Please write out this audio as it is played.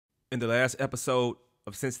in the last episode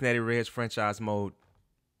of Cincinnati Reds franchise mode.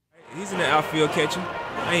 He's in the outfield catching.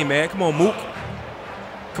 I ain't mad. Come on, Mook.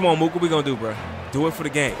 Come on, Mook. What we gonna do, bro? Do it for the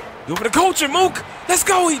game. Do it for the culture, Mook. Let's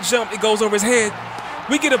go. He jumped. It goes over his head.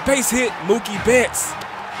 We get a base hit. Mookie Betts.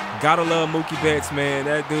 Gotta love Mookie Betts, man.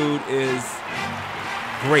 That dude is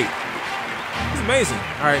great. He's amazing.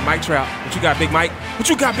 All right, Mike Trout. What you got, Big Mike? What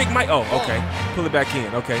you got, Big Mike? Oh, okay. Pull it back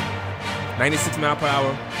in. Okay. 96 mile per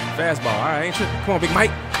hour fastball. All right, ain't tripping. Come on, Big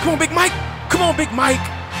Mike. Come on, Big Mike. Come on, Big Mike.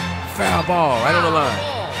 Foul ball right on the line.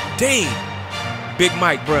 Dang. Big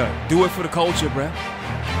Mike, bruh. Do it for the culture, bruh.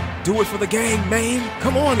 Do it for the gang, man.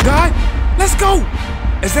 Come on, guy. Let's go.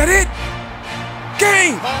 Is that it?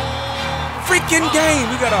 Game. Freaking game.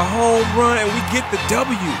 We got a home run and we get the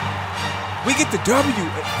W. We get the W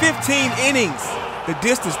at 15 innings. The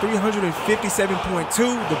distance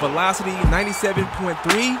 357.2. The velocity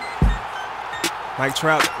 97.3. Mike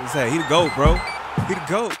Trout, he the GOAT, bro. He the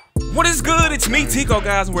GOAT. What is good? It's me, Tico,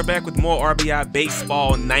 guys, and we're back with more R.B.I.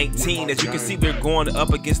 Baseball 19. As you can see, they're going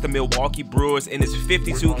up against the Milwaukee Brewers in this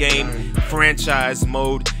 52-game franchise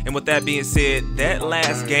mode. And with that being said, that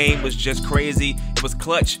last game was just crazy. It was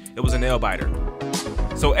clutch. It was a nail-biter.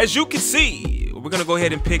 So as you can see, we're going to go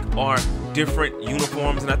ahead and pick our different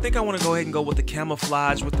uniforms. And I think I want to go ahead and go with the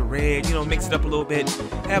camouflage with the red. You know, mix it up a little bit.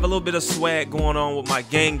 Have a little bit of swag going on with my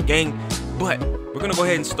gang. But we're going to go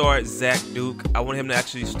ahead and start Zach Duke. I want him to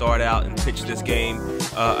actually start out and pitch this game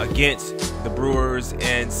against the Brewers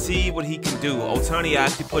and see what he can do. Ohtani, I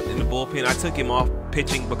actually put in the bullpen. I took him off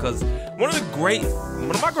pitching because one of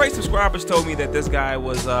my great subscribers told me that this guy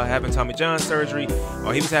was having Tommy John surgery,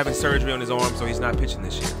 or he was having surgery on his arm, so he's not pitching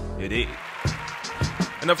this year. It is.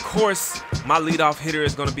 And of course, my leadoff hitter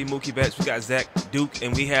is going to be Mookie Betts. We got Zach Duke,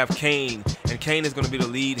 and we have Kane. And Kane is going to be the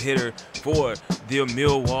lead hitter for the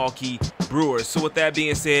Milwaukee Brewers. So with that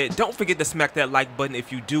being said, don't forget to smack that like button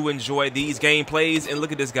if you do enjoy these gameplays. And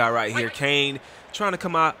look at this guy right here, Kane, trying to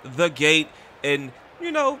come out the gate and,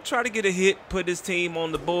 you know, try to get a hit, put his team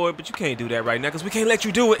on the board. But you can't do that right now because we can't let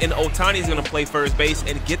you do it. And Ohtani is going to play first base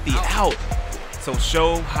and get the out. So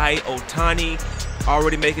Shohei Ohtani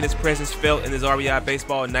already making his presence felt in this R.B.I.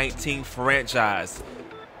 Baseball 19 franchise.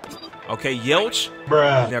 Okay, Yelich.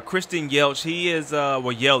 Bruh. Now, Christian Yelich, he is, well,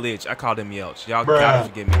 Yelich. I called him Yelich. Y'all gotta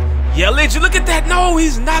forgive me. Yelich, look at that. No,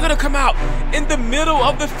 he's not gonna come out in the middle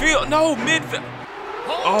of the field. No, midfield.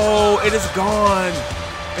 Oh, it is gone.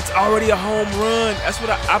 It's already a home run. That's what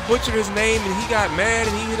I butchered his name, and he got mad,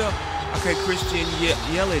 and he hit up. Okay, Christian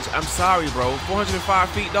Yelich, I'm sorry, bro. 405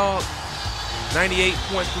 feet, dog.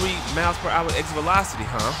 98.3 miles per hour exit velocity,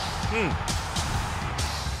 huh?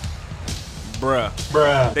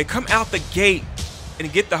 Bruh. They come out the gate and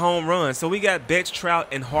get the home run. So we got Betts, Trout,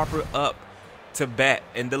 and Harper up to bat.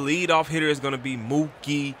 And the leadoff hitter is going to be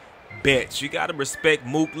Mookie Betts. You got to respect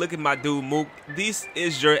Mook. Look at my dude, Mook. This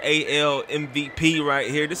is your AL MVP right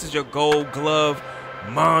here. This is your gold glove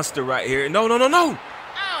monster right here. No.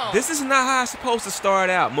 This is not how it's supposed to start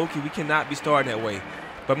out, Mookie. We cannot be starting that way.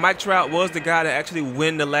 But Mike Trout was the guy to actually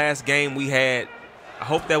win the last game we had. I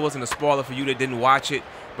hope that wasn't a spoiler for you that didn't watch it,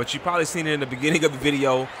 but you probably seen it in the beginning of the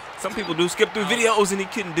video. Some people do skip through videos and he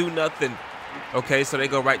couldn't do nothing. Okay, so they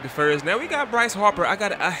go right to first. Now we got Bryce Harper. I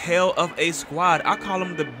got a hell of a squad. I call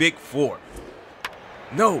him the Big Four.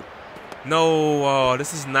 No,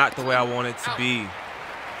 this is not the way I want it to be.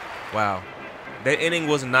 Wow. That inning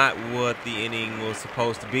was not what the inning was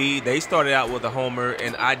supposed to be. They started out with a homer,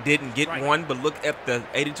 and I didn't get one, but look at the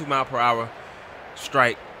 82 mile per hour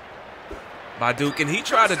strike by Duke. And he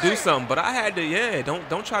tried to do something, but I had to,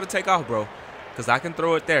 don't try to take off, bro, because I can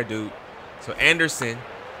throw it there, dude. So Anderson,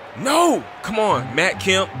 no, come on, Matt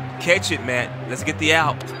Kemp, catch it, Matt. Let's get the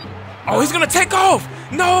out. Oh, he's going to take off.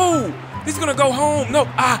 No, he's going to go home. No,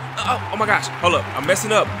 oh my gosh, hold up, I'm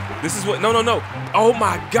messing up. This is what, no. Oh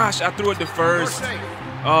my gosh, I threw it to first.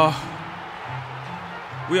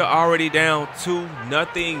 We are already down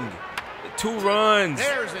 2-0. 2 runs.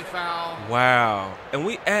 There's a foul. Wow. And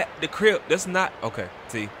we at the crib. That's not, okay,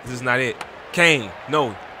 see, this is not it. Kane,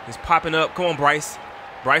 no, he's popping up. Come on, Bryce.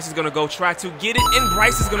 Bryce is going to go try to get it, and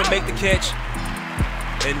Bryce is going to make the catch.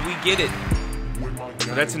 And we get it.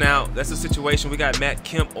 So that's an out. That's the situation. We got Matt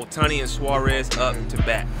Kemp, Ohtani, and Suarez up to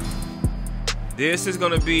bat. This is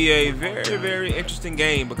going to be a very, very interesting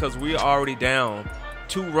game because we are already down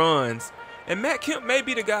 2 runs. And Matt Kemp may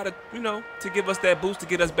be the guy to, you know, to give us that boost to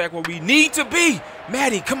get us back where we need to be.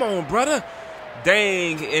 Matty, come on, brother.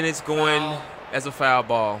 Dang, and it's going as a foul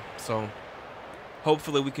ball. So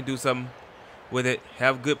hopefully we can do something with it.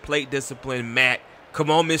 Have good plate discipline, Matt. Come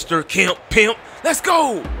on, Mr. Kemp, pimp. Let's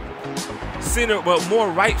go. center, but more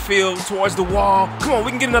right field towards the wall. Come on,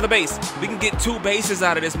 we can get another base. We can get 2 bases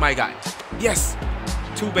out of this, my guy. Yes,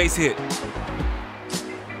 2-base hit.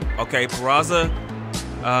 Okay, Peraza.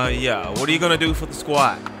 Yeah, what are you gonna do for the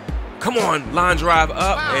squad? Come on, line drive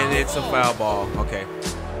up, and it's a foul ball. Okay.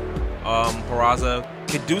 Peraza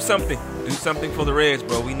can do something. Do something for the Reds,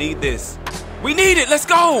 bro. We need this. We need it. Let's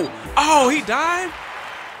go. Oh, he died.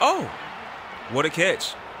 Oh, what a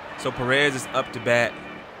catch. So Perez is up to bat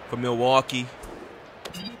for Milwaukee.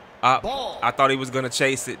 I thought he was going to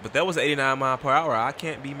chase it, but that was 89 miles per hour. I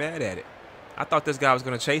can't be mad at it. I thought this guy was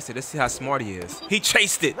going to chase it. Let's see how smart he is. He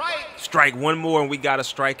chased it. Strike one more, and we got a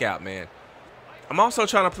strikeout, man. I'm also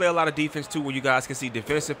trying to play a lot of defense, too, where you guys can see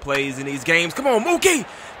defensive plays in these games. Come on, Mookie.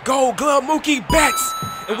 Gold glove, Mookie Betts.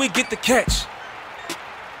 And we get the catch.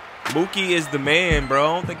 Mookie is the man, bro.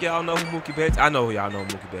 I don't think y'all know who Mookie Betts. I know who y'all know who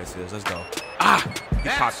Mookie Betts is. Let's go. He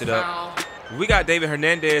popped it up. We got David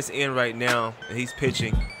Hernandez in right now, and he's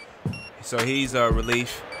pitching. So he's a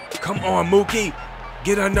relief. Come on, Mookie.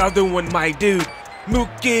 Get another one, my dude.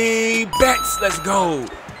 Mookie Betts. Let's go.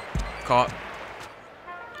 Caught.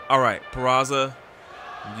 All right, Peraza,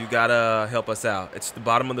 you got to help us out. It's the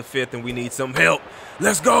bottom of the 5th, and we need some help.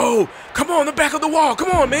 Let's go. Come on, the back of the wall.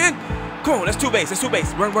 Come on, man. Come on, that's 2-base. That's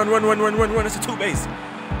 2-base. Run, run, run, run, run, run, run. That's a 2-base.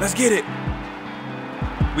 Let's get it.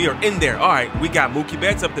 We are in there. All right, we got Mookie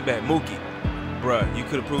Betts up the bat. Mookie, bruh, you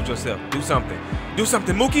could have proved yourself. Do something. Do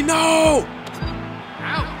something, Mookie. No.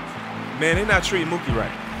 Man, they're not treating Mookie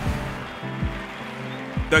right.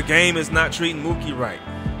 The game is not treating Mookie right.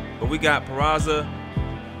 But we got Peraza,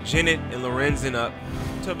 Jennett, and Lorenzen up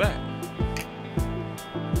to bat.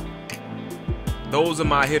 Those are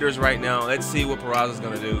my hitters right now. Let's see what Peraza's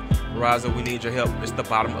going to do. Peraza, we need your help. It's the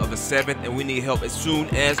bottom of the 7th, and we need help as soon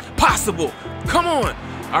as possible. Come on.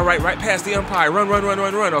 All right, right past the umpire. Run, run, run,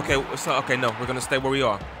 run, run. Okay, so, okay, no, we're going to stay where we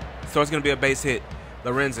are. So it's going to be a base hit.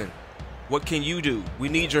 Lorenzen, what can you do? We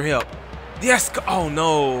need your help. Yes. Oh,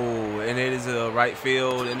 no. And it is a right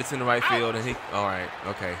field, and it's in the right field. And he. All right,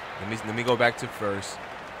 okay. Let me go back to first.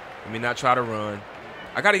 Let me not try to run.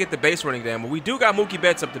 I got to get the base running down, but we do got Mookie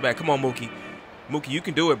Betts up the back. Come on, Mookie. Mookie, you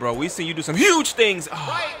can do it, bro. We've seen you do some huge things.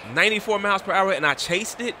 Oh, 94 miles per hour, and I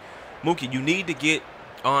chased it. Mookie, you need to get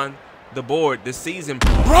on the board this season.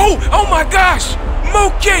 Bro, oh, my gosh.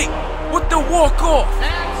 Mookie with the walk-off.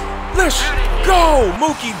 Let's go,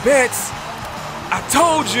 Mookie Betts. I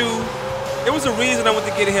told you. There was a reason I went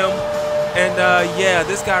to get him. And, yeah,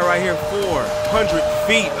 this guy right here, 400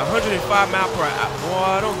 feet, 105 miles per hour. Boy,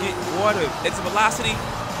 I don't get water. It's a velocity.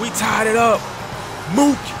 We tied it up.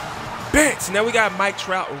 Mookie Betts. Now we got Mike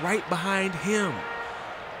Trout right behind him.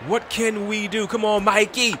 What can we do? Come on,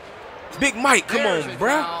 Mikey. Big Mike, come on,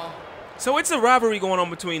 bruh. So it's a rivalry going on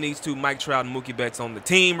between these two, Mike Trout and Mookie Betts, on the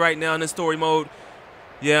team right now in this story mode.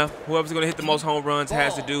 Yeah, whoever's going to hit the most home runs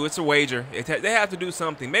has to do. It's a wager. They have to do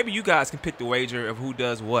something. Maybe you guys can pick the wager of who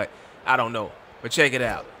does what. I don't know. But check it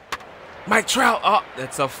out. Mike Trout. Oh,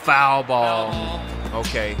 that's a foul ball.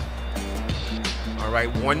 Okay. All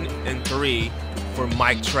right, 1 and 3 for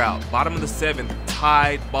Mike Trout. Bottom of the 7th,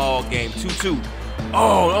 tied ball game, 2-2.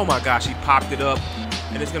 Oh my gosh, he popped it up,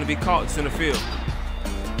 and it's going to be caught in center field.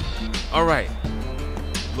 All right.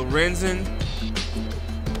 Lorenzen.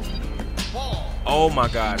 Oh my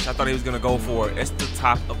gosh, I thought he was going to go for it. It's the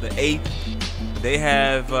top of the 8th. They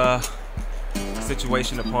have a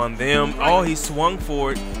situation upon them. Oh, he swung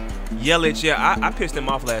for it. Yelich, yeah, I pissed him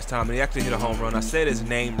off last time, and he actually hit a home run. I said his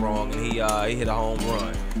name wrong, and he hit a home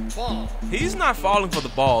run. He's not falling for the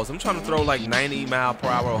balls. I'm trying to throw like 90 mile per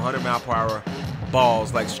hour, 100 mile per hour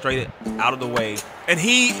balls, like straight out of the way. And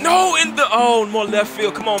more left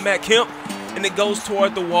field. Come on, Matt Kemp. And it goes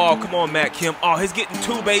toward the wall. Come on, Matt Kemp. Oh, he's getting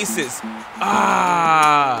 2 bases.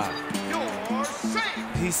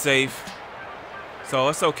 He's safe. So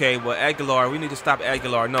it's okay. But Aguilar, we need to stop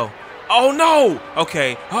Aguilar. No. Oh, no.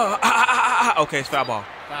 Okay. Okay, it's foul ball.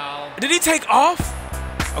 Foul. Did he take off?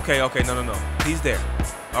 Okay, no. He's there.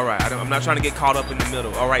 All right, I'm not trying to get caught up in the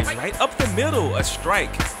middle. All right, right up the middle. A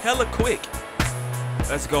strike. Hella quick.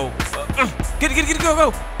 Let's go. Get it,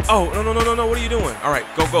 go. Oh, no. What are you doing? All right,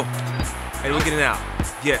 go. Hey, we're getting out.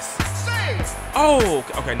 Yes. Oh,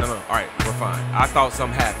 okay, no. All right, we're fine. I thought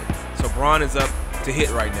something happened. So Braun is up to hit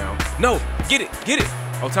right now. No, get it.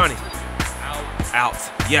 Ohtani. Out.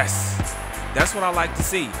 Yes. That's what I like to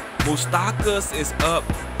see. Moustakas is up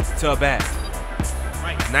to bat.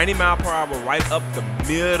 90 mile per hour right up the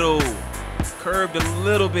middle. Curved a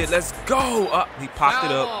little bit. Let's go. He popped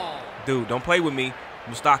it up. Dude, don't play with me.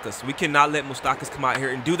 Moustakas. We cannot let Moustakas come out here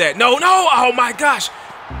and do that. No. Oh, my gosh.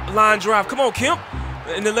 Line drive. Come on, Kemp.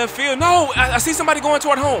 In the left field. No. I see somebody going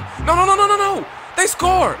toward home. No. They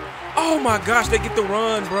scored. Oh my gosh, they get the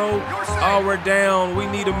run, bro. Oh, we're down. We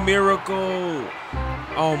need a miracle.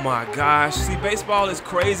 Oh my gosh. See, baseball is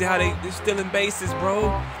crazy how they're stealing bases,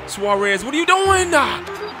 bro. Suarez, what are you doing? Out.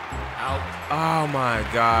 Oh my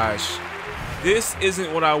gosh. This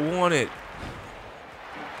isn't what I wanted.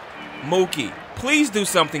 Mookie, please do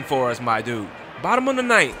something for us, my dude. Bottom of the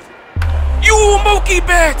ninth. You Mookie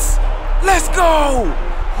Betts! Let's go!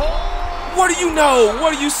 What do you know?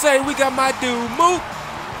 What do you say? We got my dude, Mook.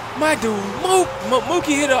 My dude, Mook.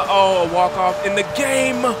 Mookie hit a walk-off in the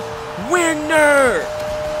game winner.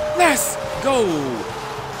 Let's go.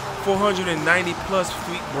 490 plus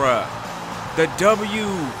feet, bruh. The W.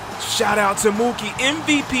 Shout out to Mookie.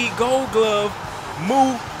 MVP Gold Glove,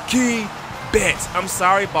 Mookie Betts. I'm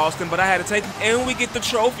sorry, Boston, but I had to take him. And we get the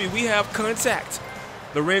trophy. We have contact.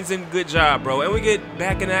 Lorenzen, good job, bro. And we get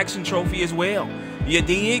back in action trophy as well. You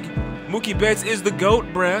dig? Mookie Betts is the GOAT,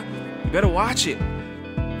 bruh. You better watch it.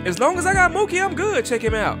 As long as I got Mookie, I'm good. Check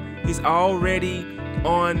him out. He's already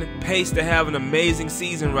on pace to have an amazing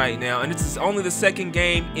season right now. And this is only the second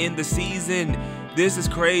game in the season. This is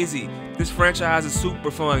crazy. This franchise is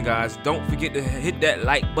super fun, guys. Don't forget to hit that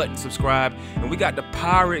like button, subscribe. And we got the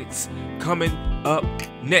Pirates coming up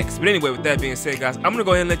next. But anyway, with that being said, guys, I'm going to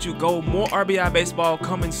go ahead and let you go. More R.B.I. baseball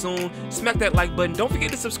coming soon. Smack that like button. Don't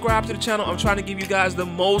forget to subscribe to the channel. I'm trying to give you guys the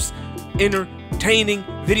most entertaining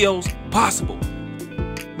videos possible.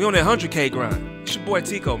 We on that 100K grind. It's your boy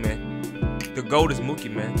Tico, man. The GOAT is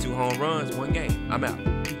Mookie, man. 2 home runs, 1 game. I'm out.